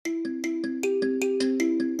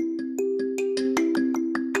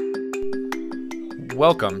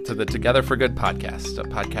Welcome to the Together for Good podcast, a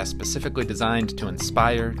podcast specifically designed to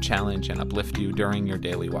inspire, challenge, and uplift you during your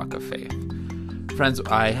daily walk of faith. Friends,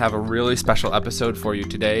 I have a really special episode for you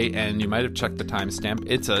today, and you might have checked the timestamp.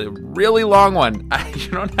 It's a really long one. You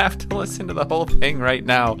don't have to listen to the whole thing right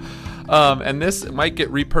now. And this might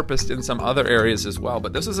get repurposed in some other areas as well,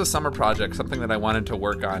 but this is a summer project, something that I wanted to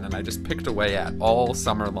work on, and I just picked away at all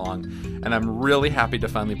summer long, and I'm really happy to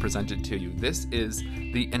finally present it to you. This is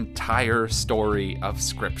the entire story of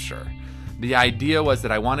Scripture. The idea was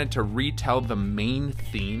that I wanted to retell the main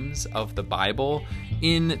themes of the Bible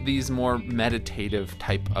in these more meditative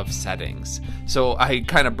type of settings. So I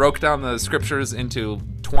kind of broke down the scriptures into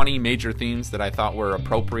 20 major themes that I thought were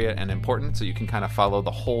appropriate and important, so you can kind of follow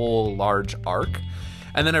the whole large arc.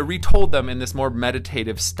 And then I retold them in this more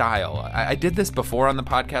meditative style. I did this before on the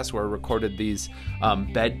podcast where I recorded these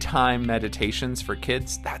bedtime meditations for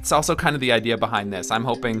kids. That's also kind of the idea behind this. I'm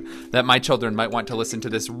hoping that my children might want to listen to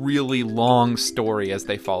this really long story as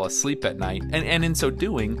they fall asleep at night. And in so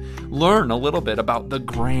doing, learn a little bit about the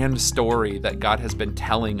grand story that God has been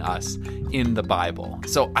telling us in the Bible.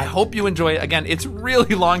 So I hope you enjoy it. Again, it's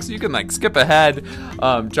really long, so you can skip ahead,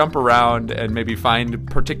 jump around, and maybe find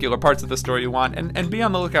particular parts of the story you want. And be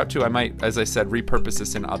on the lookout too. I might, as I said, repurpose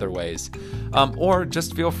this in other ways. Or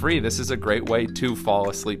just feel free. This is a great way to fall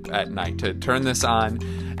asleep at night, to turn this on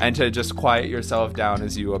and to just quiet yourself down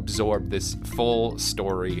as you absorb this full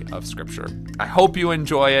story of Scripture. I hope you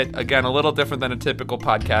enjoy it. Again, a little different than a typical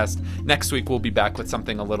podcast. Next week, we'll be back with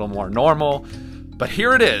something a little more normal. But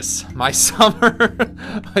here it is, my summer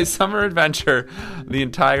adventure, the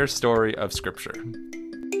entire story of Scripture.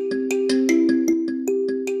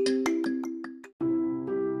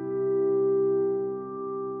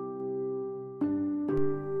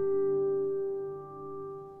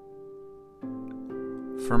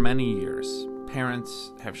 For many years,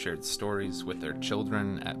 parents have shared stories with their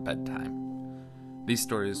children at bedtime. These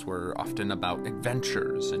stories were often about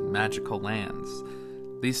adventures and magical lands.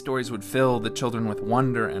 These stories would fill the children with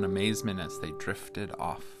wonder and amazement as they drifted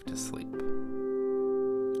off to sleep.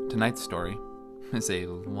 Tonight's story is a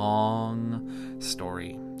long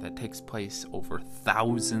story that takes place over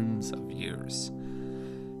thousands of years.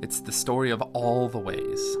 It's the story of all the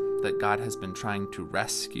ways that God has been trying to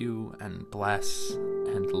rescue and bless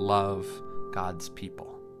and love God's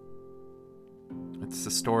people. It's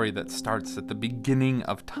a story that starts at the beginning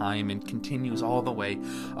of time and continues all the way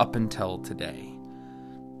up until today.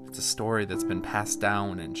 It's a story that's been passed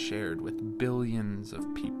down and shared with billions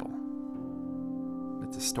of people.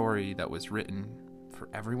 It's a story that was written for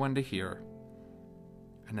everyone to hear,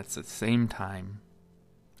 and at the same time,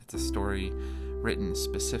 it's a story written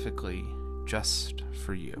specifically just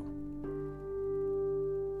for you.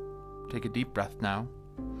 Take a deep breath now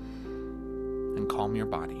and calm your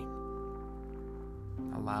body.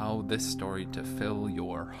 Allow this story to fill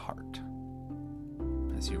your heart.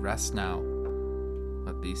 As you rest now,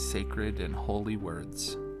 let these sacred and holy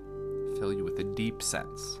words fill you with a deep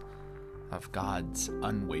sense of God's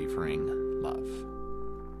unwavering love.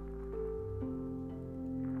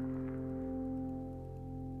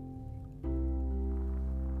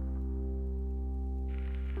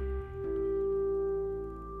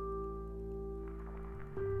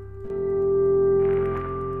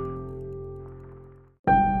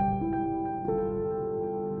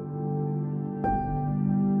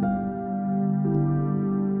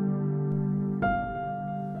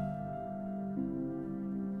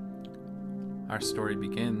 Our story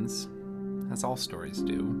begins, as all stories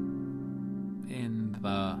do, in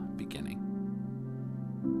the beginning.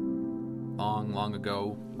 Long, long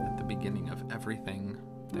ago, at the beginning of everything,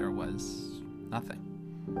 there was nothing.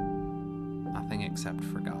 Nothing except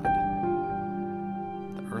for God.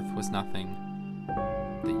 The earth was nothing.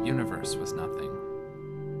 The universe was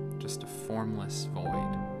nothing. Just a formless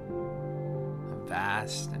void. A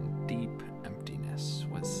vast and deep emptiness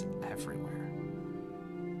was everywhere.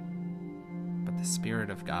 The Spirit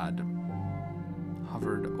of God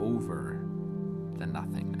hovered over the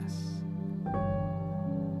nothingness.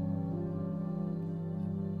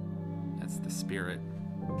 As the Spirit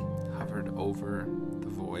hovered over the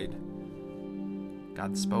void,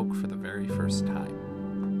 God spoke for the very first time.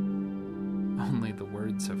 Only the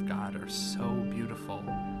words of God are so beautiful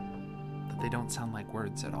that they don't sound like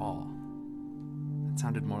words at all. It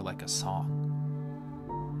sounded more like a song.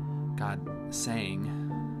 God sang,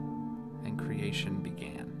 and creation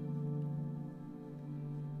began.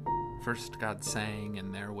 First God sang,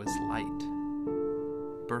 and there was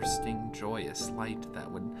light, bursting, joyous light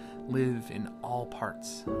that would live in all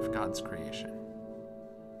parts of God's creation.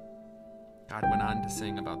 God went on to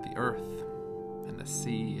sing about the earth and the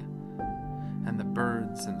sea and the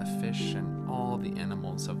birds and the fish and all the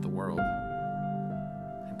animals of the world.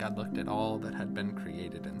 And God looked at all that had been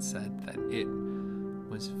created and said that it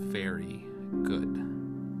was very good.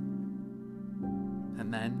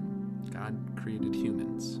 And then God created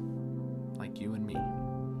humans, like you and me.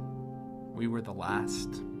 We were the last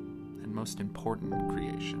and most important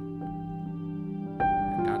creation.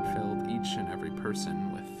 And God filled each and every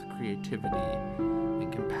person with creativity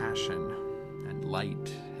and compassion and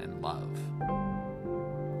light and love.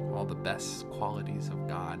 All the best qualities of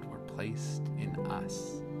God were placed in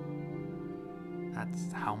us.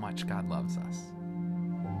 That's how much God loves us.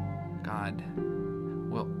 God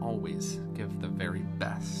will always give the very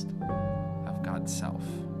best of God's self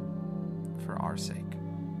for our sake.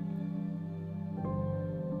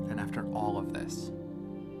 And after all of this,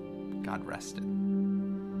 God rested.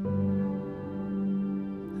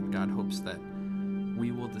 And God hopes that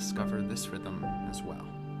we will discover this rhythm as well.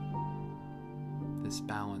 This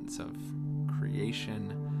balance of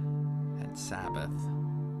creation and Sabbath.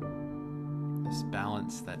 This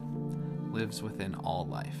balance that lives within all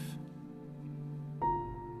life.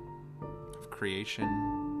 Of creation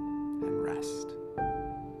and rest.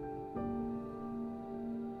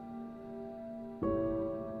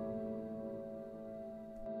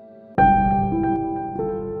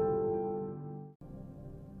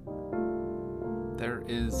 There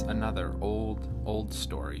is another old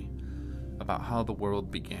story about how the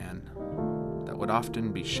world began that would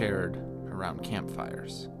often be shared around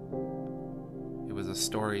campfires. It was a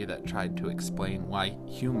story that tried to explain why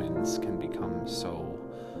humans can become so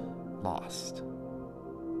lost.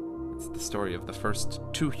 It's the story of the first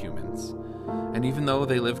two humans, and even though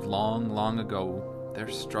they lived long ago, their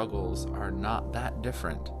struggles are not that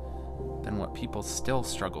different than what people still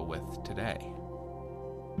struggle with today.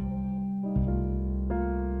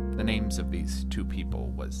 The names of these two people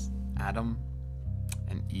was Adam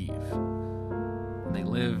and Eve, and they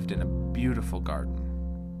lived in a beautiful garden.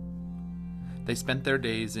 They spent their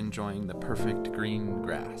days enjoying the perfect green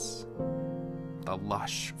grass, the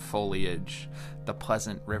lush foliage, the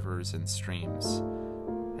pleasant rivers and streams,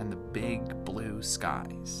 and the big blue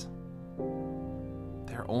skies.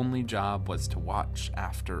 Their only job was to watch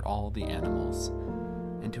after all the animals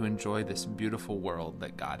and to enjoy this beautiful world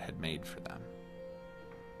that God had made for them.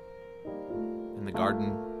 In the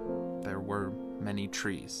garden, there were many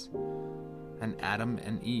trees, and Adam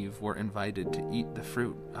and Eve were invited to eat the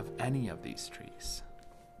fruit of any of these trees,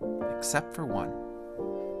 except for one.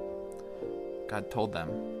 God told them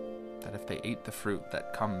that if they ate the fruit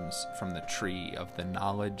that comes from the tree of the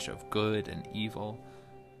knowledge of good and evil,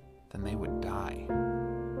 then they would die.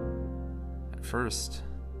 At first,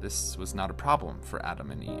 this was not a problem for Adam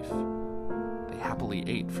and Eve. They happily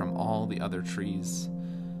ate from all the other trees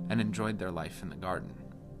and enjoyed their life in the garden.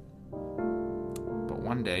 But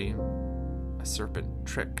one day, a serpent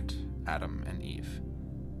tricked Adam and Eve,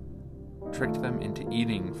 tricked them into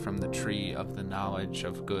eating from the tree of the knowledge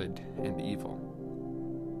of good and evil.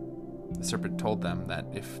 The serpent told them that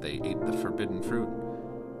if they ate the forbidden fruit,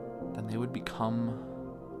 then they would become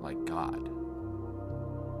like God.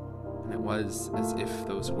 And it was as if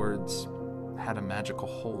those words had a magical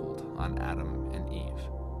hold on Adam and Eve.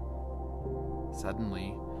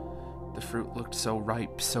 Suddenly, the fruit looked so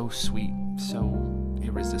ripe, so sweet, so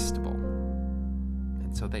irresistible.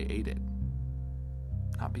 And so they ate it.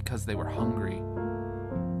 Not because they were hungry,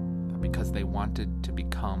 but because they wanted to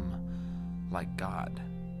become like God.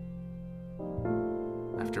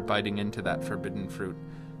 After biting into that forbidden fruit,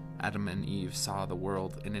 Adam and Eve saw the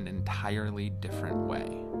world in an entirely different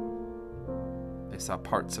way. They saw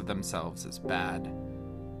parts of themselves as bad,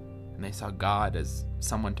 and they saw God as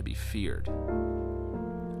someone to be feared.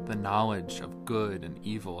 The knowledge of good and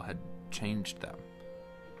evil had changed them.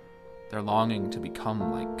 Their longing to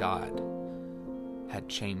become like God had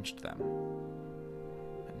changed them.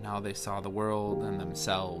 And now they saw the world and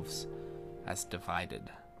themselves as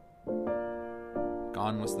divided.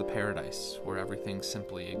 Gone was the paradise where everything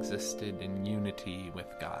simply existed in unity with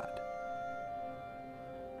God.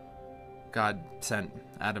 God sent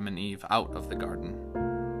Adam and Eve out of the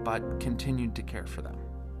garden, but continued to care for them.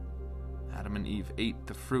 Adam and Eve ate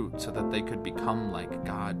the fruit so that they could become like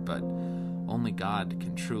God, but only God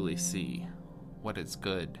can truly see what is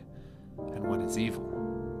good and what is evil.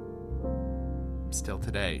 Still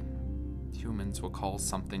today, humans will call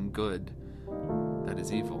something good that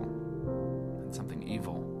is evil, and something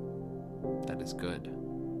evil that is good.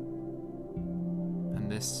 And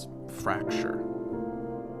this fracture,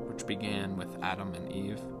 which began with Adam and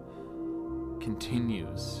Eve,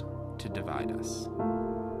 continues to divide us.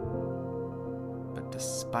 But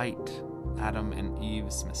despite Adam and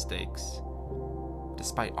Eve's mistakes,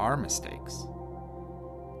 despite our mistakes,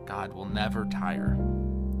 God will never tire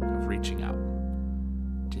of reaching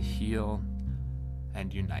out to heal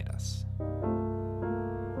and unite us.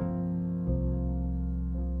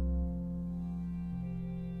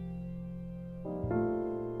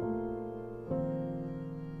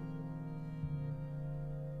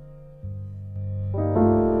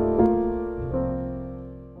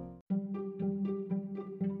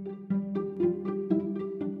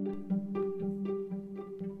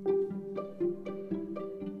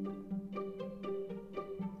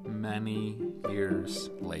 Many years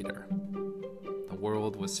later, the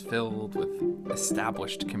world was filled with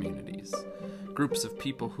established communities, groups of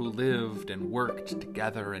people who lived and worked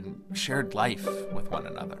together and shared life with one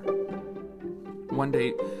another. One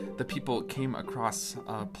day, the people came across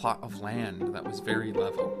a plot of land that was very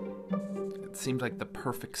level. It seemed like the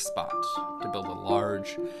perfect spot to build a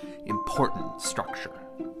large, important structure.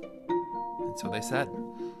 And so they said,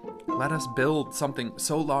 "Let us build something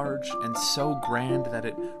so large and so grand that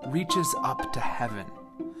it reaches up to heaven.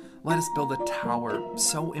 Let us build a tower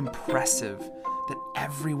so impressive that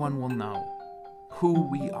everyone will know who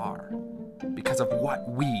we are because of what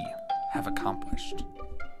we have accomplished."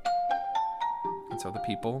 And so the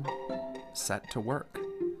people set to work,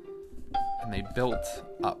 and they built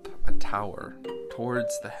up a tower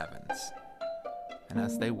towards the heavens. And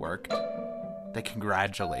as they worked, they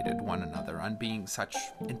congratulated one another on being such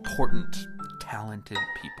important, talented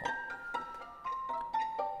people.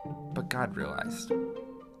 But God realized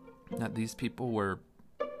that these people were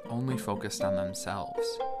only focused on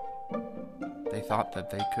themselves. They thought that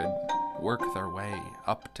they could work their way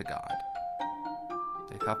up to God.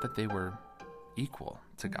 They thought that they were equal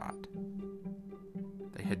to God.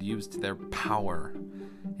 They had used their power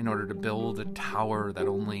in order to build a tower that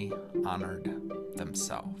only honored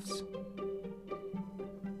themselves.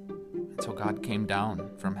 So God came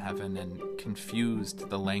down from heaven and confused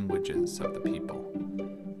the languages of the people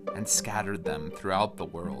and scattered them throughout the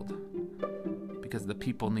world because the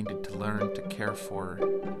people needed to learn to care for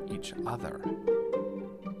each other.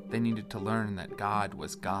 They needed to learn that God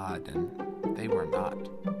was God and they were not.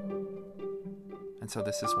 And so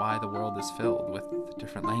this is why the world is filled with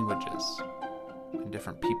different languages and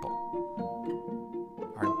different people.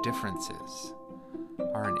 Our differences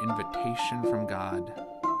are an invitation from God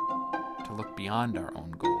to look beyond our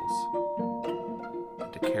own goals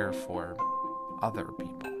and to care for other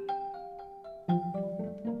people.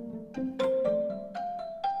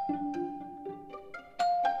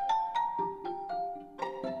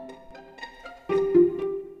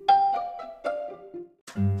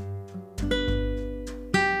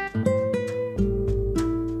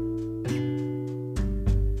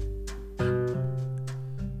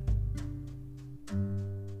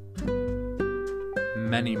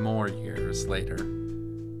 Many more years later,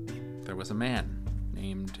 there was a man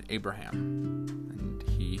named Abraham, and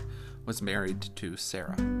he was married to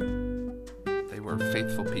Sarah. They were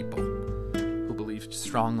faithful people who believed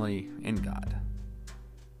strongly in God.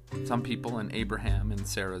 Some people in Abraham and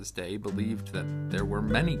Sarah's day believed that there were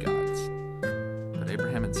many gods, but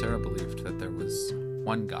Abraham and Sarah believed that there was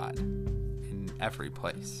one God in every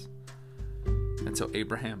place. And so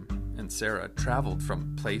Abraham and Sarah traveled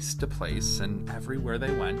from place to place, and everywhere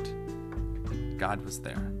they went, God was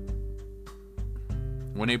there.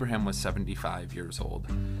 When Abraham was 75 years old,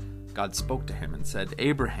 God spoke to him and said,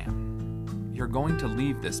 "Abraham, you're going to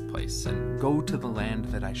leave this place and go to the land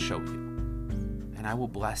that I show you, and I will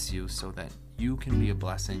bless you so that you can be a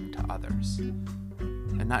blessing to others.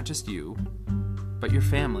 And not just you, but your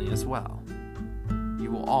family as well. You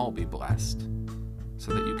will all be blessed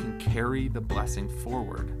so that you can carry the blessing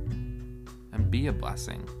forward and be a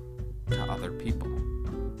blessing to other people."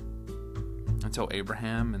 And so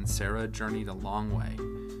Abraham and Sarah journeyed a long way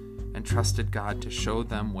and trusted God to show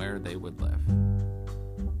them where they would live.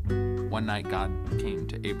 One night God came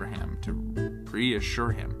to Abraham to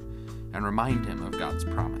reassure him and remind him of God's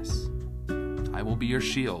promise. "I will be your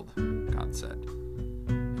shield," God said,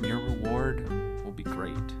 "and your reward will be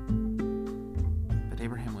great." But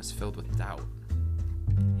Abraham was filled with doubt.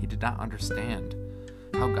 He did not understand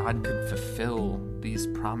how God could fulfill these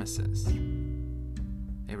promises.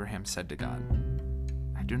 Abraham said to God,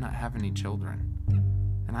 "I do not have any children,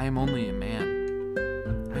 and I am only a man.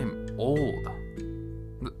 I am old.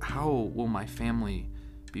 How will my family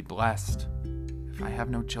be blessed if I have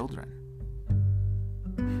no children?"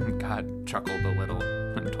 God chuckled a little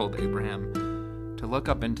and told Abraham to look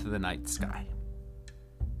up into the night sky.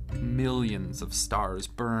 Millions of stars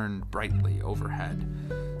burned brightly overhead,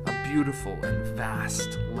 a beautiful and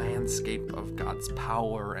vast landscape of God's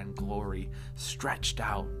power and glory stretched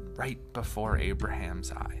out right before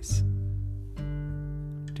Abraham's eyes.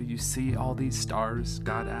 "Do you see all these stars?"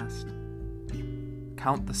 God asked.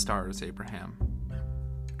 "Count the stars, Abraham.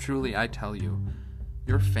 Truly, I tell you,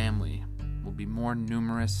 your family will be more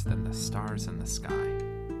numerous than the stars in the sky.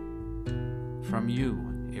 From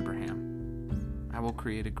you, Abraham, I will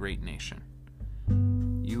create a great nation.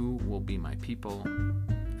 You will be my people,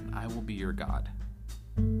 and I will be your God.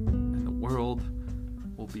 And the world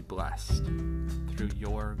will be blessed through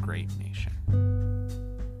your great nation."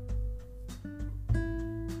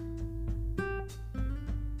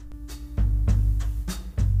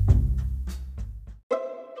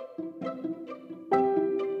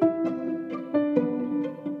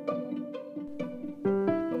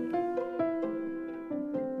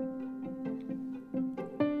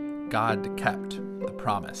 God kept the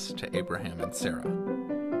promise to Abraham and Sarah.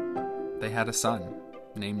 They had a son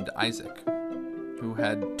named Isaac, who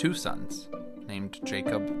had 2 sons named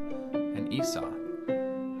Jacob and Esau.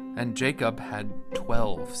 And Jacob had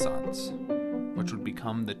 12 sons, which would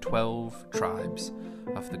become the 12 tribes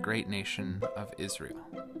of the great nation of Israel,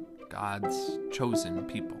 God's chosen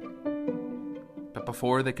people. But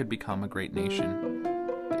before they could become a great nation,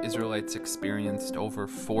 the Israelites experienced over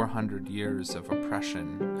 400 years of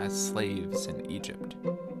oppression as slaves in Egypt.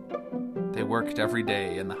 They worked every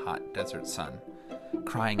day in the hot desert sun,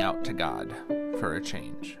 crying out to God for a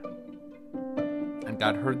change. And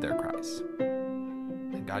God heard their cries.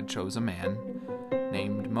 And God chose a man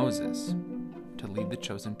named Moses to lead the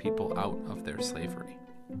chosen people out of their slavery.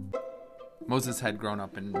 Moses had grown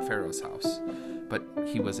up in Pharaoh's house, but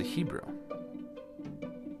he was a Hebrew.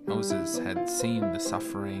 Moses had seen the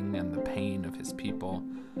suffering and the pain of his people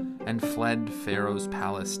and fled Pharaoh's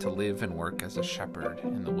palace to live and work as a shepherd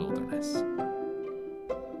in the wilderness.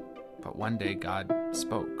 But one day God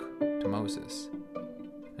spoke to Moses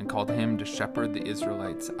and called him to shepherd the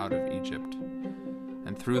Israelites out of Egypt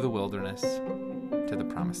and through the wilderness to the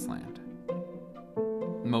promised land.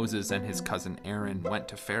 Moses and his cousin Aaron went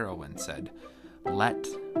to Pharaoh and said, "Let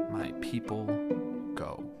my people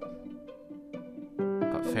go."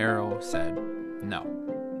 But Pharaoh said no.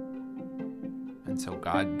 And so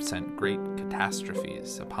God sent great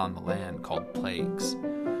catastrophes upon the land called plagues,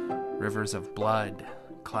 rivers of blood,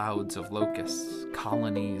 clouds of locusts,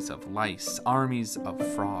 colonies of lice, armies of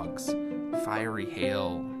frogs, fiery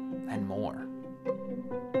hail, and more.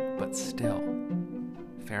 But still,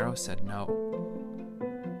 Pharaoh said no.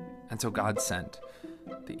 And so God sent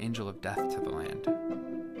the angel of death to the land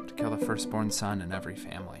to kill the firstborn son in every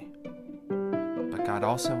family. But God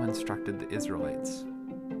also instructed the Israelites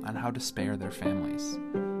on how to spare their families.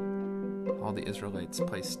 All the Israelites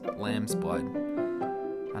placed lamb's blood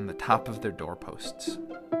on the top of their doorposts.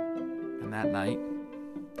 And that night,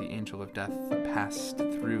 the angel of death passed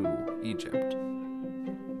through Egypt,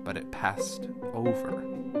 but it passed over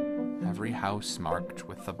every house marked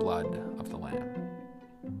with the blood of the lamb.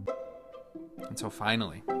 And so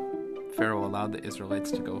finally, Pharaoh allowed the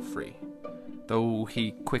Israelites to go free, though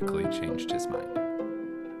he quickly changed his mind.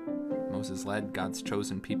 Moses led God's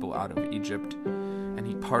chosen people out of Egypt, and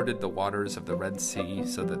he parted the waters of the Red Sea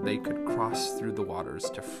so that they could cross through the waters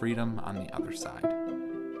to freedom on the other side.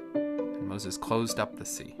 And Moses closed up the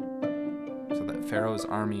sea so that Pharaoh's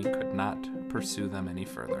army could not pursue them any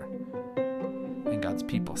further. And God's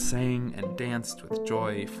people sang and danced with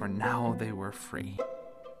joy, for now they were free.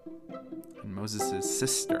 And Moses'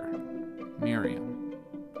 sister, Miriam,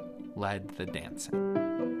 led the dancing.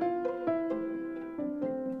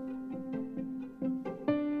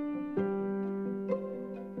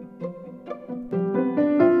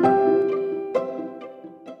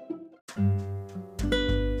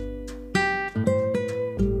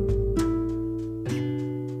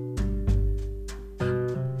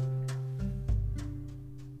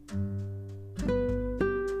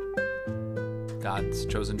 God's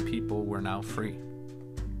chosen people were now free,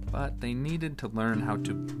 but they needed to learn how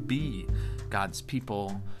to be God's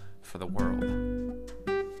people for the world.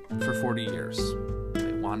 For 40 years,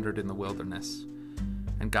 they wandered in the wilderness,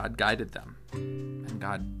 and God guided them, and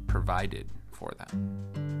God provided for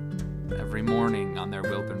them. Every morning on their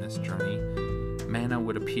wilderness journey, manna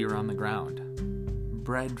would appear on the ground,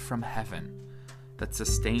 bread from heaven that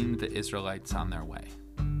sustained the Israelites on their way.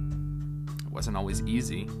 It wasn't always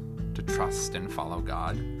easy to trust and follow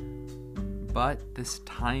God, but this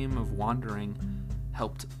time of wandering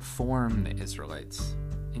helped form the Israelites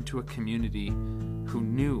into a community who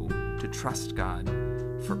knew to trust God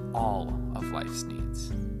for all of life's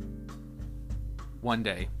needs. One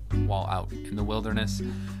day, while out in the wilderness,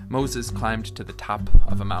 Moses climbed to the top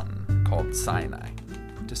of a mountain called Sinai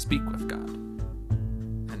to speak with God.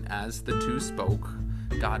 And as the two spoke,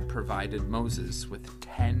 God provided Moses with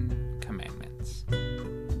 10 commandments,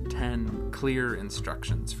 10 clear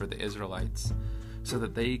instructions for the Israelites so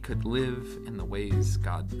that they could live in the ways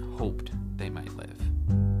God hoped they might live.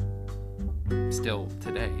 Still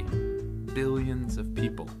today, billions of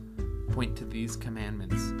people point to these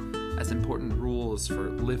commandments as important rules for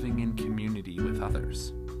living in community with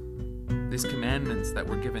others. These commandments that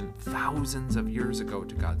were given thousands of years ago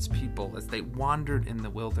to God's people as they wandered in the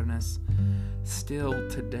wilderness, still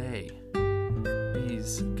today,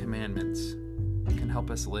 these commandments can help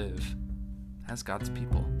us live as God's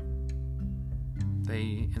people.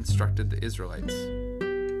 They instructed the Israelites,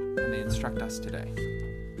 and they instruct us today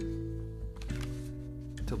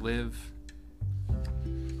to live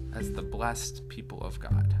as the blessed people of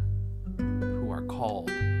God who are called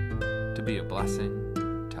to be a blessing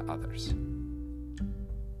to others.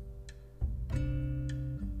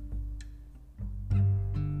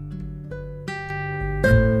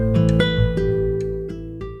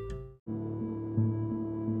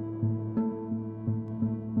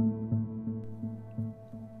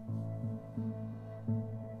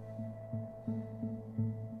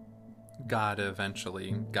 God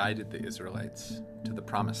eventually guided the Israelites to the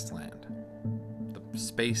Promised Land, the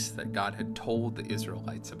space that God had told the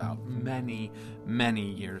Israelites about many, many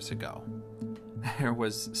years ago. There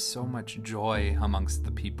was so much joy amongst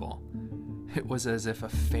the people. It was as if a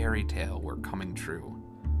fairy tale were coming true.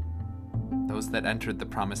 Those that entered the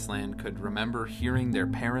Promised Land could remember hearing their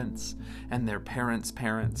parents and their parents'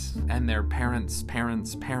 parents and their parents'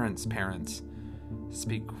 parents' parents' parents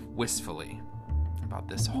speak wistfully about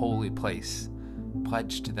this holy place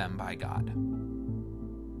pledged to them by God.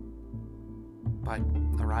 But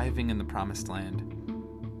arriving in the Promised Land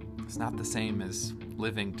is not the same as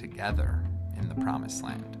living together in the Promised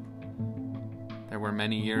Land. There were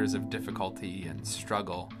many years of difficulty and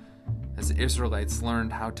struggle as the Israelites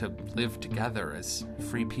learned how to live together as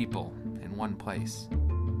free people in one place.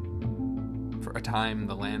 For a time,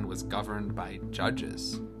 the land was governed by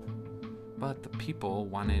judges, but the people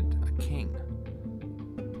wanted a king.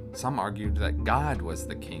 Some argued that God was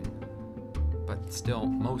the king, but still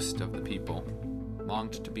most of the people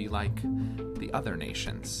longed to be like the other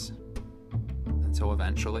nations. And so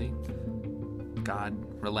eventually, God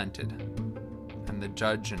relented, and the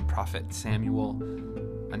judge and prophet Samuel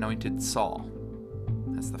anointed Saul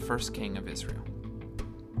as the first king of Israel.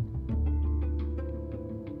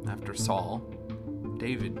 After Saul,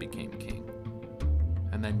 David became king,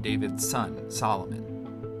 and then David's son, Solomon.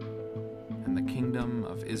 And the kingdom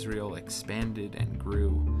of Israel expanded and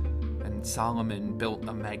grew, and Solomon built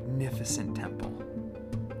a magnificent temple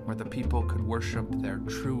where the people could worship their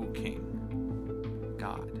true king,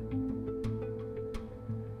 God.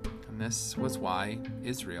 And this was why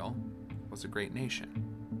Israel was a great nation,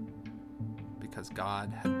 because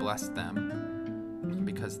God had blessed them, and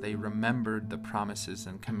because they remembered the promises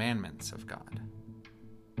and commandments of God.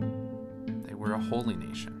 They were a holy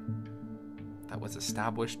nation that was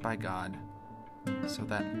established by God so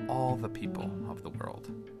that all the people of the world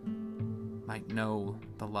might know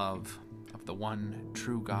the love of the one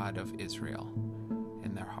true God of Israel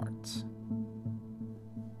in their hearts.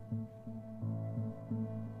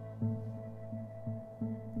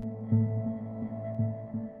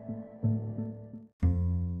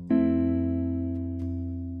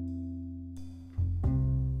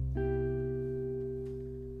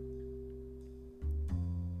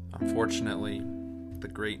 Unfortunately, the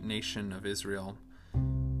great nation of Israel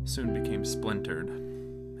soon became splintered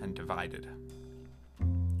and divided.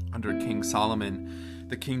 Under King Solomon,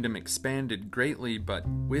 the kingdom expanded greatly, but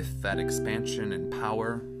with that expansion and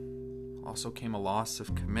power also came a loss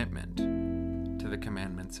of commitment to the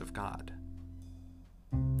commandments of God.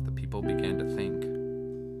 The people began to think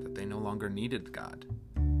that they no longer needed God.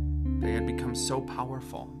 They had become so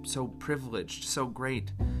powerful, so privileged, so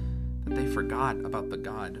great, that they forgot about the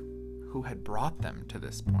God who had brought them to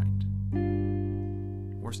this point.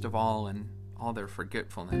 Worst of all, in all their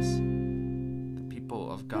forgetfulness, the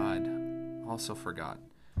people of God also forgot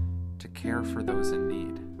to care for those in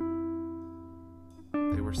need.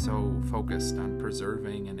 They were so focused on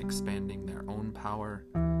preserving and expanding their own power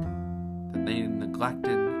that they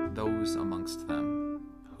neglected those amongst them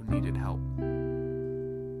who needed help.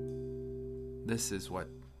 This is what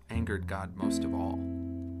angered God most of all.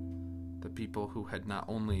 The people who had not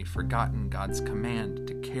only forgotten God's command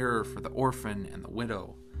to care for the orphan and the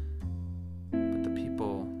widow, but the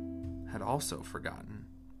people had also forgotten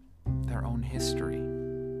their own history.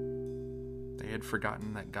 They had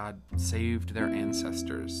forgotten that God saved their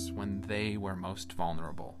ancestors when they were most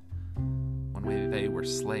vulnerable, when they were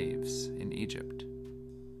slaves in Egypt.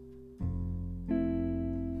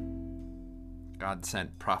 God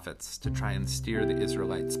sent prophets to try and steer the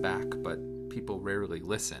Israelites back, but people rarely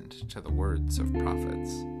listened to the words of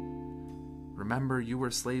prophets. "Remember, you were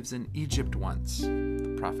slaves in Egypt once,"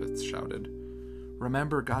 the prophets shouted.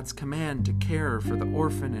 "Remember God's command to care for the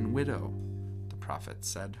orphan and widow," the prophets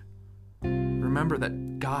said. "Remember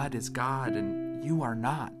that God is God and you are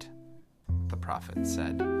not," the prophets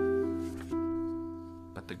said.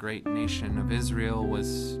 But the great nation of Israel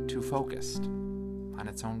was too focused on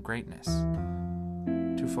its own greatness,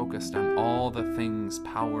 too focused on all the things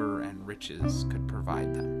power and riches could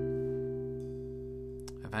provide them.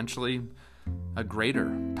 Eventually, a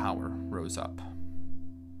greater power rose up.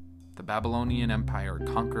 The Babylonian Empire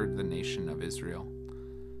conquered the nation of Israel,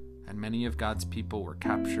 and many of God's people were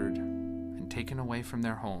captured and taken away from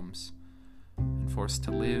their homes and forced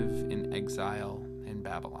to live in exile in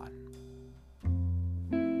Babylon.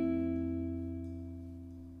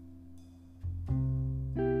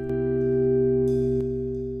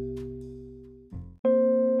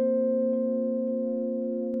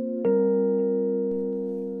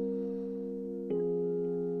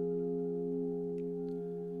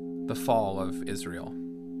 The fall of Israel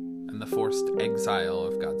and the forced exile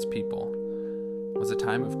of God's people was a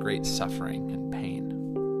time of great suffering and pain.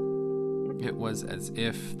 It was as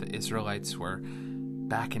if the Israelites were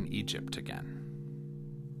back in Egypt again.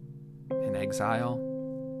 In exile,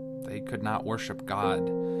 they could not worship God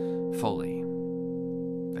fully.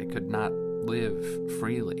 They could not live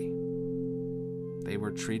freely. They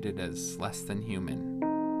were treated as less than human.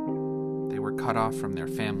 They were cut off from their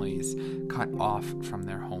families, cut off from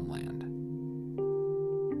their homeland.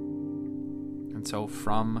 And so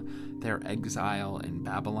from their exile in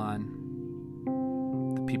Babylon,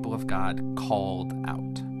 the people of God called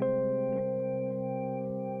out.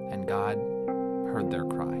 And God heard their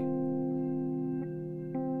cry.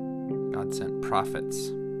 God sent prophets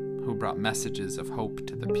who brought messages of hope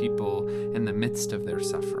to the people in the midst of their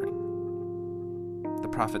suffering. The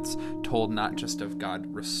prophets told not just of God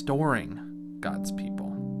restoring God's people,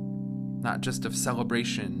 not just of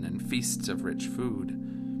celebration and feasts of rich food,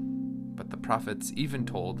 but the prophets even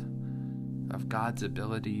told of God's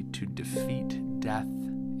ability to defeat death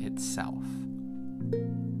itself.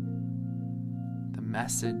 The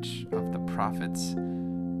message of the prophets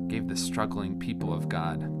gave the struggling people of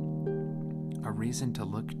God a reason to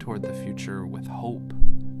look toward the future with hope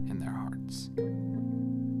in their hearts,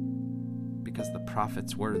 because the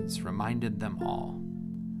prophets' words reminded them all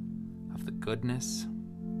of the goodness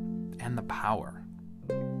and the power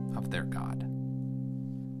of their God.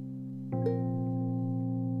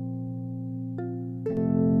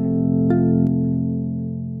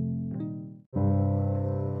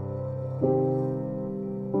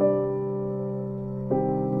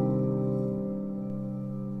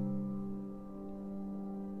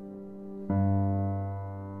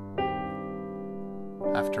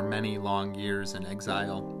 After many long years in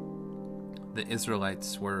exile, the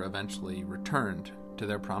Israelites were eventually returned to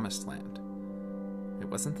their promised land. It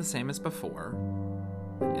wasn't the same as before.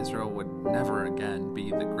 Israel would never again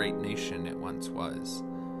be the great nation it once was.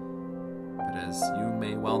 But as you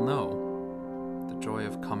may well know, the joy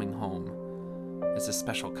of coming home is a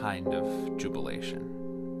special kind of jubilation.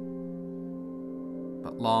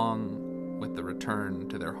 But along with the return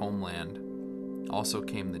to their homeland also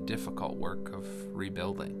came the difficult work of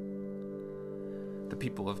rebuilding. The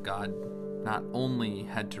people of God not only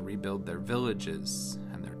had to rebuild their villages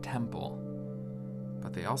and their temple,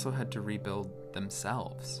 but they also had to rebuild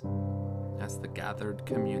themselves as the gathered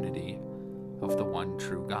community of the one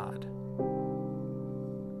true God.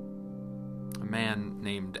 A man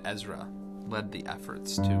named Ezra led the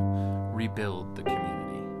efforts to rebuild the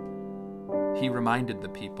community. He reminded the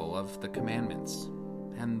people of the commandments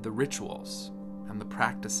and the rituals and the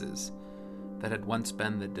practices that had once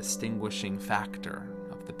been the distinguishing factor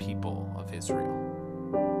of the people of Israel.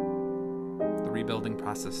 The rebuilding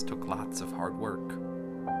process took lots of hard work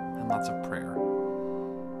and lots of prayer.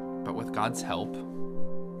 But with God's help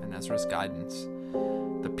and Ezra's guidance,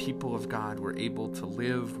 the people of God were able to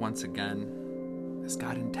live once again as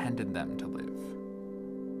God intended them to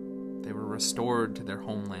live. They were restored to their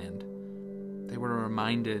homeland. They were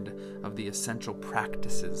reminded of the essential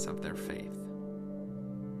practices of their faith,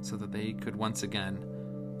 so that they could once again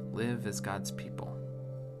live as God's people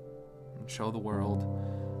and show the world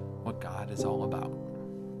what God is all about.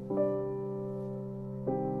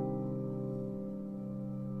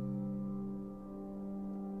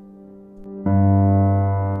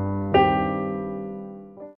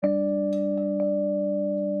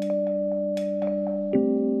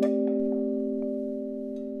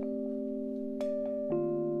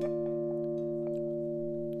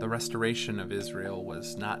 The restoration of Israel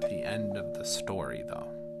was not the end of the story, though.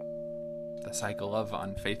 The cycle of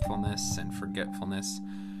unfaithfulness and forgetfulness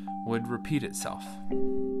would repeat itself,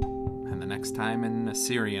 and the next time an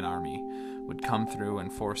Assyrian army would come through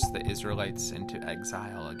and force the Israelites into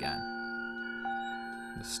exile again.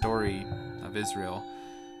 The story of Israel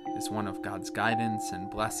is one of God's guidance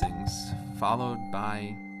and blessings, followed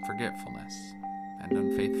by forgetfulness and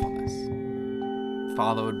unfaithfulness,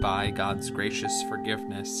 followed by God's gracious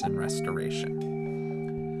forgiveness and restoration.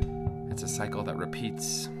 It's a cycle that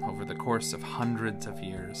repeats over the course of hundreds of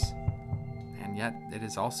years, and yet it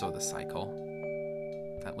is also the cycle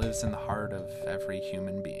that lives in the heart of every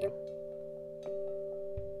human being.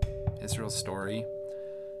 Israel's story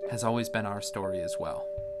has always been our story as well.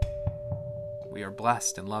 We are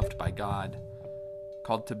blessed and loved by God,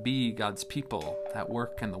 called to be God's people at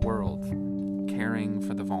work in the world, caring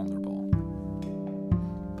for the vulnerable.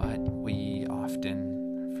 But we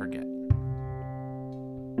often forget.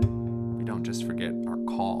 We don't just forget our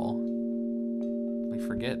call, we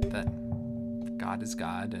forget that God is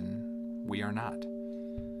God and we are not.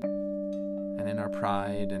 And in our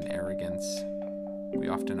pride and arrogance, we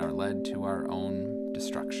often are led to our own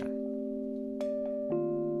destruction.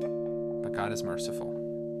 But God is merciful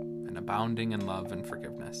and abounding in love and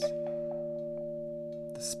forgiveness.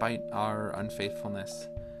 Despite our unfaithfulness,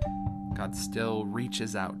 God still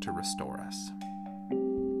reaches out to restore us.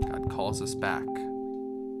 God calls us back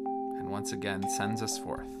and once again sends us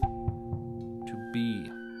forth to be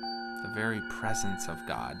the very presence of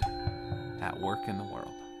God at work in the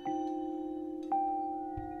world.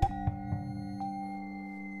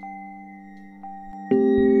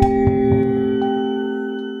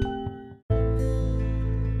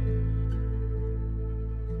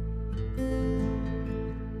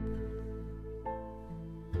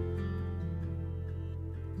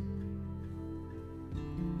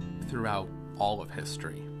 Throughout all of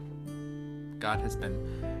history, God has been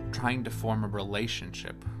trying to form a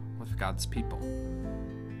relationship with God's people.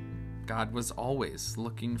 God was always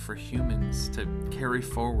looking for humans to carry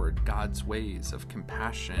forward God's ways of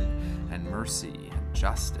compassion and mercy and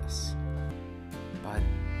justice. But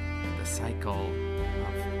the cycle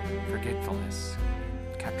of forgetfulness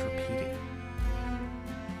kept repeating.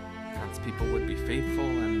 God's people would be faithful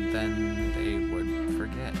and then they would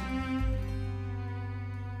forget.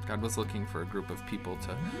 God was looking for a group of people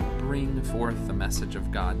to bring forth the message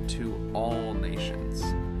of God to all nations.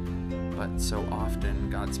 But so often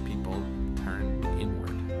God's people turned inward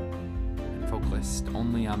and focused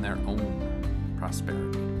only on their own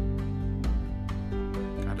prosperity.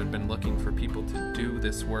 God had been looking for people to do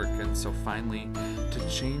this work, and so finally, to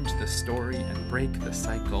change the story and break the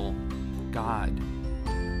cycle, God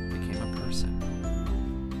became a person.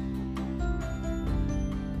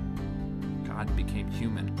 God became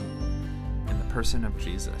human in the person of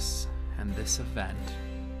Jesus, and this event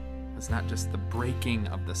was not just the breaking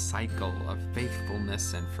of the cycle of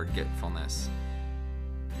faithfulness and forgetfulness,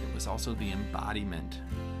 it was also the embodiment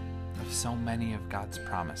of so many of God's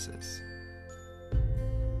promises.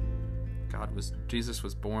 Jesus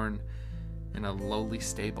was born in a lowly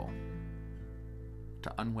stable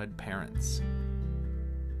to unwed parents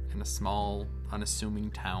in a small,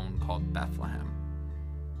 unassuming town called Bethlehem,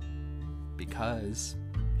 because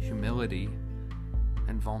humility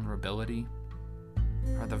and vulnerability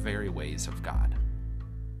are the very ways of God.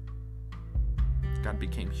 God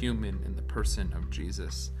became human in the person of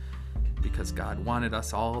Jesus because God wanted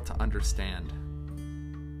us all to understand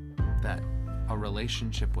that a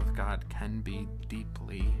relationship with God can be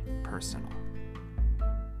deeply personal.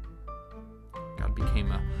 God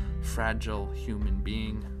became a fragile human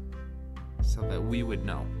being so that we would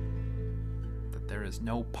know that there is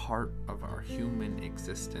no part of our human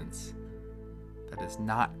existence that is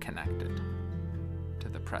not connected to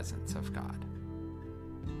the presence of God.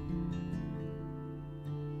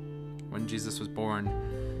 When Jesus was born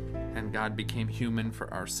and God became human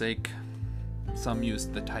for our sake, some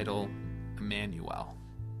used the title Emmanuel,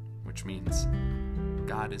 which means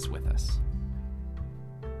God is with us.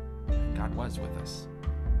 And God was with us.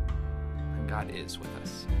 And God is with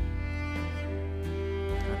us.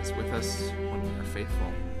 God is with us when we are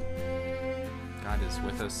faithful. God is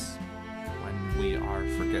with us when we are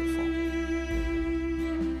forgetful.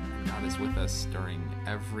 And God is with us during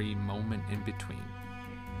every moment in between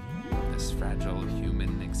this fragile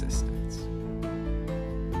human existence.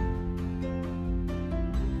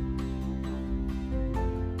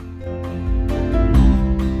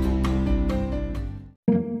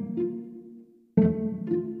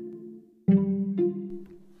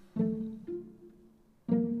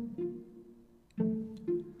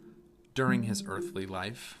 During his earthly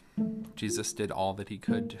life, Jesus did all that he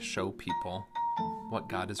could to show people what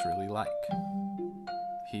God is really like.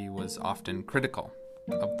 He was often critical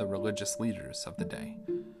of the religious leaders of the day,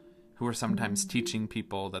 who were sometimes teaching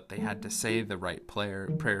people that they had to say the right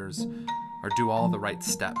prayers or do all the right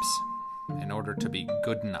steps in order to be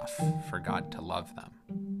good enough for God to love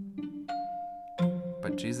them.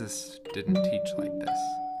 But Jesus didn't teach like this.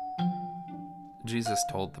 Jesus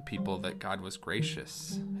told the people that God was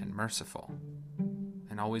gracious and merciful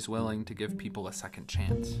and always willing to give people a second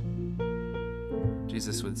chance.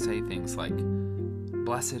 Jesus would say things like,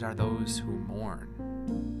 "Blessed are those who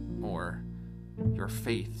mourn," or "Your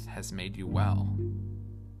faith has made you well,"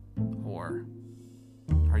 or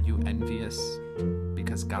 "Are you envious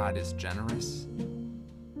because God is generous?"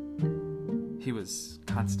 He was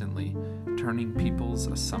constantly turning people's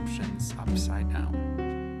assumptions upside down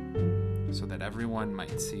so that everyone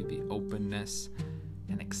might see the openness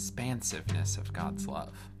and expansiveness of God's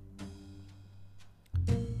love.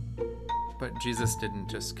 But Jesus didn't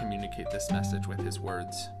just communicate this message with his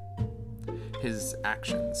words. His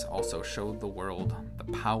actions also showed the world the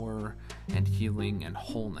power and healing and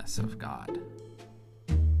wholeness of God.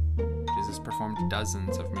 Jesus performed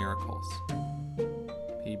dozens of miracles.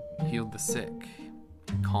 He healed the sick,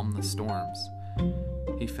 he calmed the storms,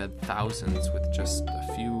 he fed thousands with just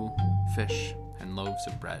a few fish and loaves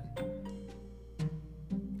of bread.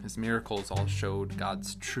 His miracles all showed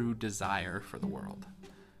God's true desire for the world,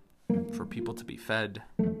 for people to be fed,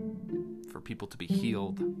 for people to be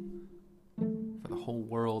healed, for the whole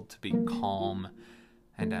world to be calm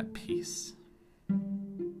and at peace.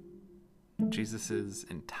 Jesus'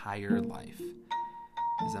 entire life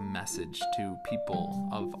is a message to people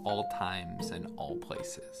of all times and all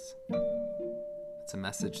places. It's a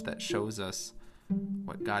message that shows us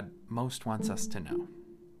what God most wants us to know: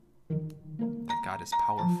 that God is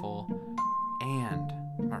powerful and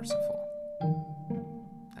merciful,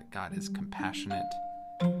 that God is compassionate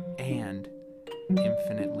and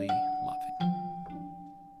infinitely loving.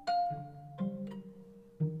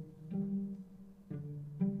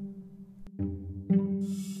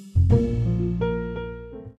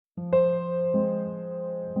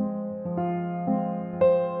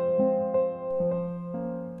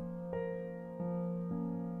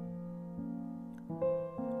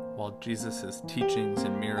 While Jesus' teachings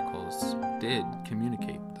and miracles did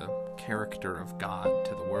communicate the character of God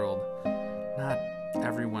to the world, not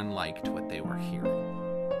everyone liked what they were hearing.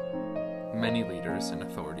 Many leaders and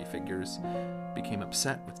authority figures became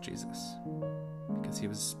upset with Jesus because he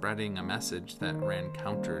was spreading a message that ran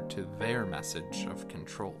counter to their message of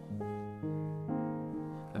control.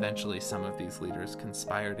 Eventually, some of these leaders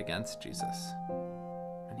conspired against Jesus,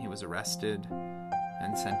 and he was arrested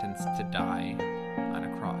and sentenced to die on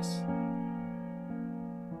a cross.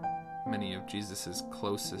 Many of Jesus'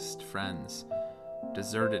 closest friends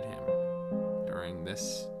deserted him during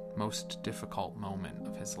this most difficult moment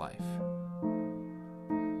of his life.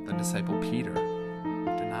 The disciple Peter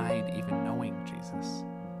denied even knowing Jesus.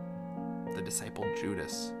 The disciple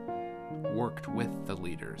Judas worked with the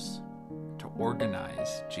leaders to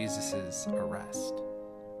organize Jesus' arrest.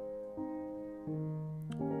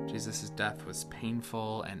 Jesus' death was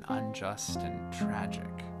painful and unjust and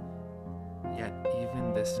tragic. Yet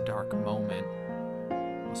even this dark moment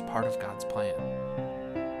was part of God's plan.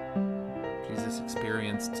 Jesus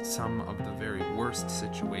experienced some of the very worst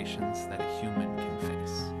situations that a human can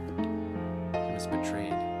face. He was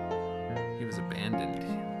betrayed. He was abandoned.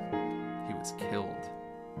 He was killed.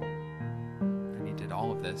 And he did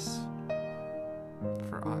all of this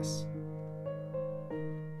for us.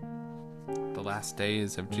 The last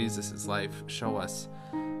days of Jesus' life show us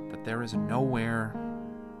that there is nowhere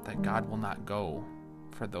that God will not go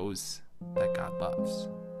for those that God loves.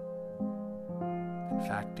 In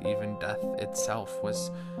fact, even death itself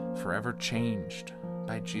was forever changed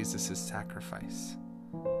by Jesus' sacrifice.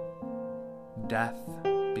 Death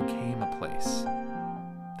became a place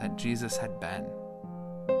that Jesus had been,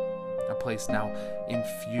 a place now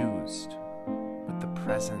infused with the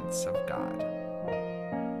presence of God.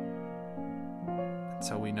 And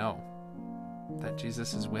so we know that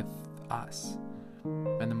Jesus is with us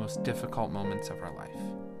in the most difficult moments of our life.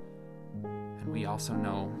 And we also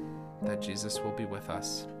know that Jesus will be with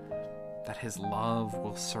us, that his love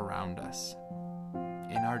will surround us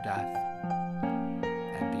in our death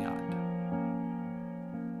and beyond.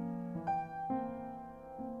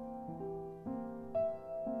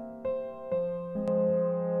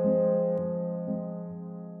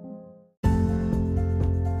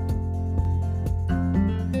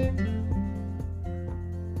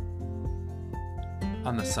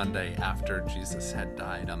 On the Sunday after Jesus had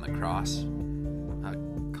died on the cross, a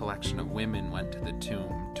collection of women went to the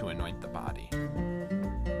tomb to anoint the body.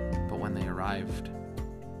 But when they arrived,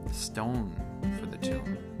 the stone for the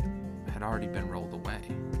tomb had already been rolled away.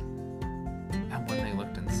 And when they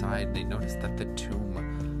looked inside, they noticed that the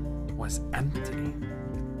tomb was empty.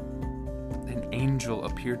 An angel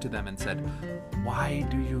appeared to them and said, "Why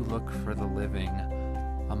do you look for the living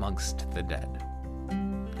amongst the dead?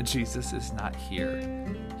 Jesus is not here.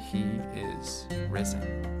 He is risen."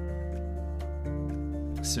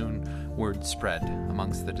 Soon, word spread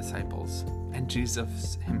amongst the disciples, and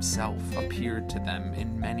Jesus himself appeared to them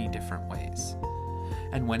in many different ways.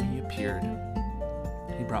 And when he appeared,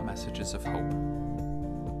 he brought messages of hope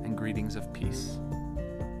and greetings of peace,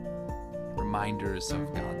 reminders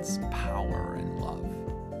of God's power and love.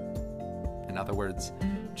 In other words,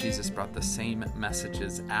 Jesus brought the same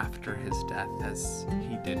messages after his death as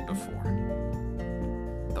he did before.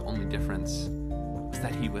 The only difference was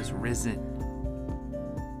that he was risen.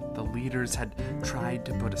 The leaders had tried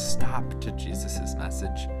to put a stop to Jesus'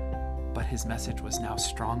 message, but his message was now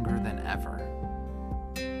stronger than ever.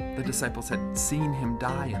 The disciples had seen him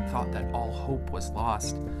die and thought that all hope was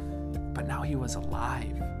lost, but now he was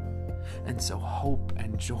alive, and so hope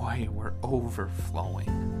and joy were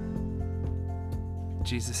overflowing.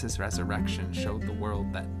 Jesus' resurrection showed the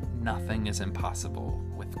world that nothing is impossible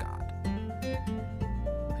with God.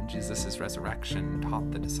 And Jesus' resurrection taught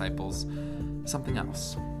the disciples something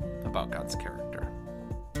else about God's character.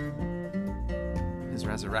 His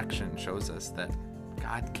resurrection shows us that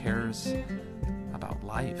God cares about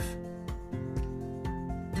life.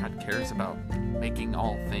 God cares about making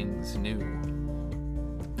all things new.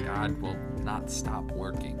 God will not stop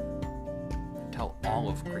working until all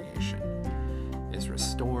of creation is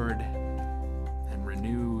restored and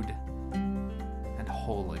renewed and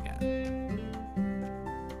whole again.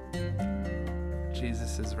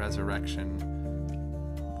 Jesus' resurrection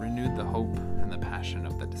renewed the hope and the passion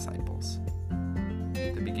of the disciples.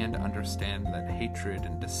 They began to understand that hatred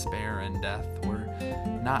and despair and death were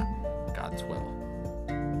not God's will.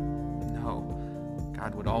 No,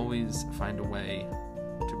 God would always find a way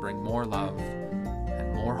to bring more love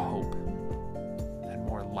and more hope and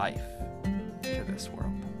more life to this world.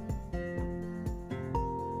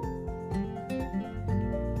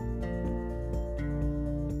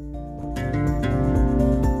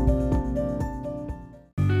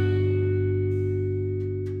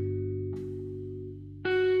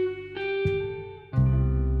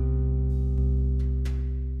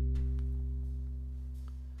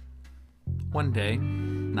 One day,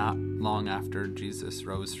 not long after Jesus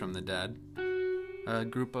rose from the dead, a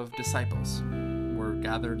group of disciples were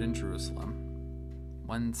gathered in Jerusalem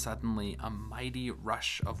when suddenly a mighty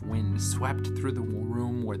rush of wind swept through the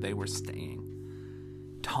room where they were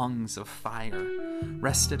staying. Tongues of fire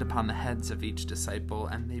rested upon the heads of each disciple,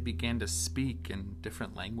 and they began to speak in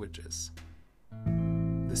different languages.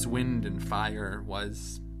 This wind and fire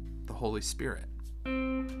was the Holy Spirit.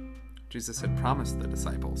 Jesus had promised the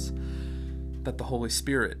disciples that the Holy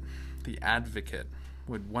Spirit, the Advocate,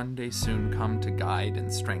 would one day soon come to guide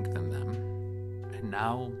and strengthen them. And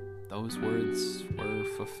now those words were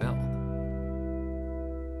fulfilled.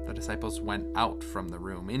 The disciples went out from the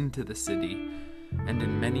room into the city, and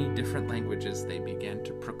in many different languages they began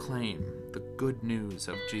to proclaim the good news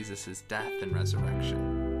of Jesus' death and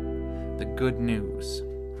resurrection, the good news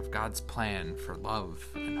of God's plan for love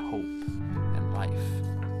and hope and life.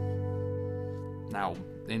 Now,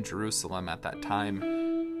 in Jerusalem at that time,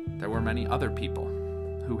 there were many other people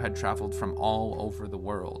who had traveled from all over the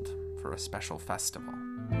world for a special festival.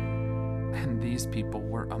 And these people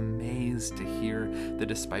were amazed to hear the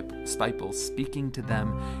disciples speaking to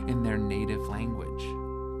them in their native language.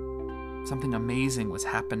 Something amazing was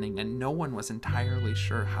happening, and no one was entirely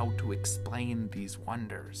sure how to explain these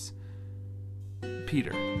wonders.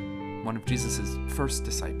 Peter, one of Jesus' first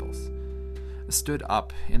disciples, stood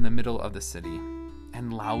up in the middle of the city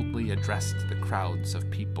and loudly addressed the crowds of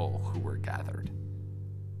people who were gathered.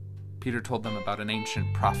 Peter told them about an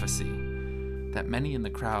ancient prophecy that many in the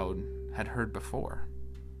crowd had heard before.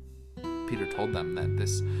 Peter told them that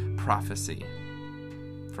this prophecy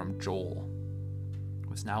from Joel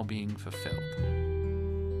was now being fulfilled.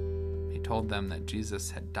 He told them that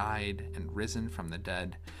Jesus had died and risen from the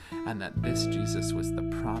dead, and that this Jesus was the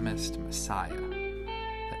promised Messiah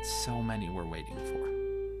that so many were waiting for.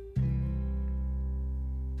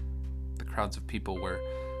 The crowds of people were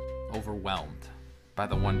overwhelmed by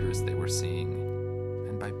the wonders they were seeing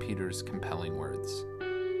and by Peter's compelling words.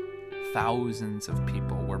 Thousands of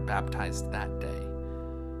people were baptized that day,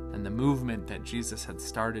 and the movement that Jesus had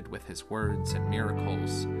started with his words and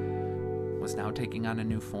miracles was now taking on a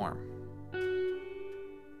new form.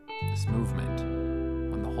 This movement,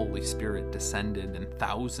 when the Holy Spirit descended and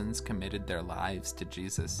thousands committed their lives to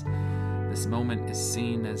Jesus, this moment is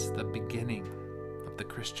seen as the beginning of the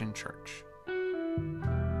Christian church.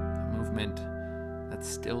 A movement that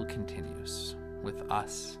still continues with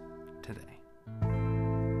us today.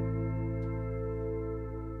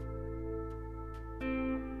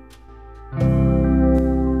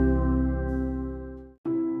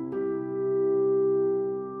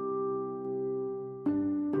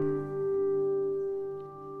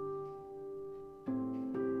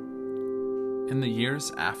 In the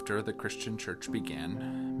years after the Christian church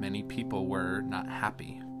began, many people were not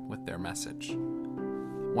happy with their message.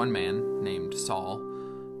 One man, named Saul,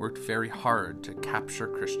 worked very hard to capture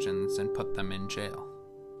Christians and put them in jail.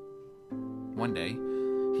 One day,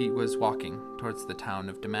 he was walking towards the town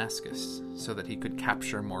of Damascus so that he could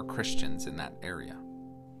capture more Christians in that area.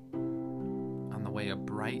 On the way, a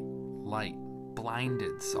bright light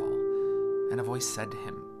blinded Saul, and a voice said to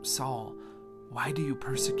him, "Saul, why do you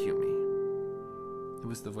persecute me?" It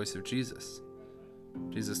was the voice of Jesus.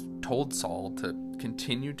 Jesus told Saul to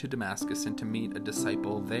continue to Damascus and to meet a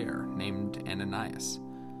disciple there named Ananias,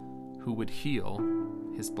 who would heal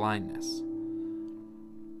his blindness.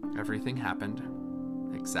 Everything happened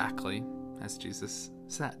exactly as Jesus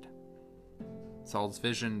said. Saul's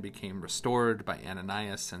vision became restored by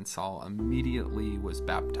Ananias, and Saul immediately was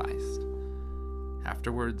baptized.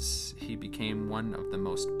 Afterwards, he became one of the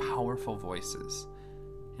most powerful voices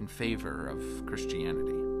in favor of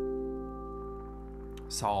Christianity.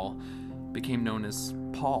 Saul became known as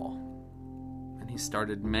Paul, and he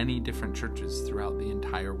started many different churches throughout the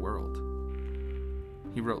entire world.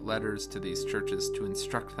 He wrote letters to these churches to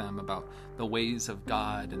instruct them about the ways of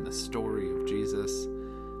God and the story of Jesus,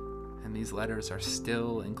 and these letters are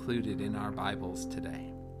still included in our Bibles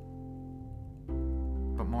today.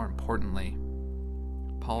 But more importantly,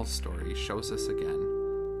 Paul's story shows us again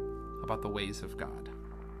about the ways of God.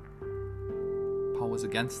 Paul was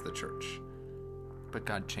against the church, but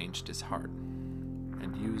God changed his heart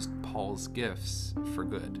and used Paul's gifts for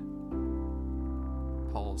good.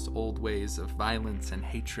 Paul's old ways of violence and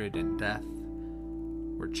hatred and death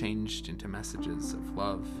were changed into messages of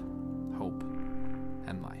love, hope,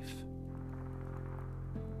 and life.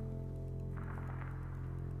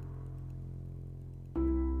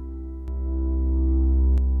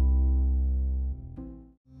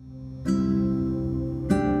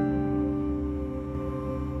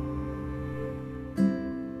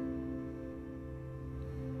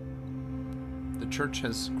 The church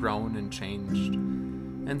has grown and changed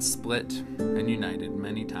and split and united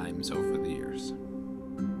many times over the years.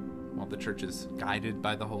 While the church is guided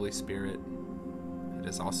by the Holy Spirit, it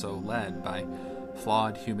is also led by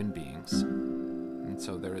flawed human beings. And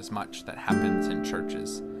so there is much that happens in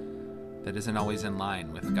churches that isn't always in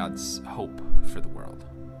line with God's hope for the world.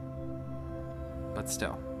 But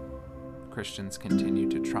still, Christians continue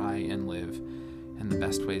to try and live in the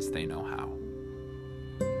best ways they know how.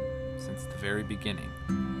 Since the very beginning,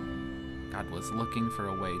 God was looking for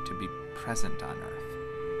a way to be present on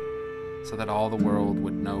earth, so that all the world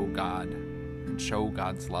would know God and show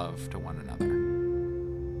God's love to one another.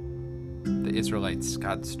 The Israelites,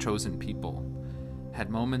 God's chosen people, had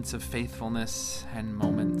moments of faithfulness and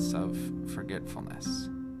moments of forgetfulness.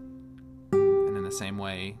 And in the same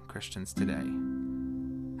way, Christians today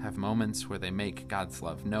have moments where they make God's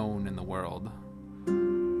love known in the world,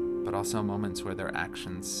 but also moments where their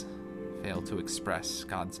actions fail to express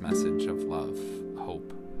God's message of love,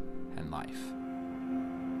 hope, and life.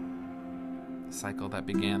 The cycle that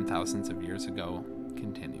began thousands of years ago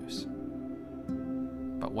continues.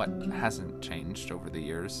 But what hasn't changed over the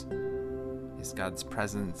years is God's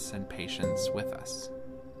presence and patience with us.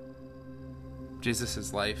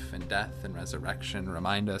 Jesus' life and death and resurrection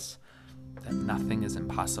remind us that nothing is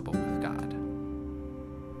impossible with God.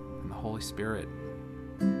 And the Holy Spirit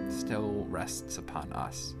still rests upon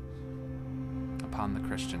us, upon the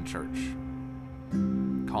Christian church,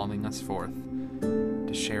 calling us forth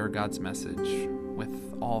to share God's message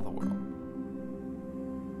with all the world.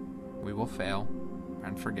 We will fail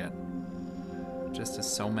and forget, just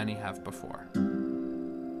as so many have before.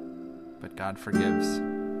 But God forgives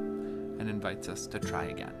and invites us to try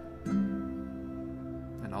again.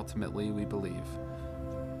 And ultimately, we believe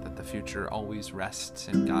that the future always rests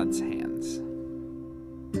in God's hands,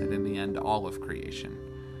 that in the end, all of creation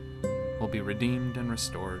will be redeemed and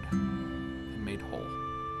restored and made whole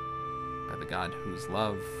by the God whose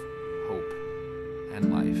love, hope,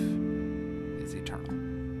 and life is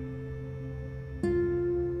eternal.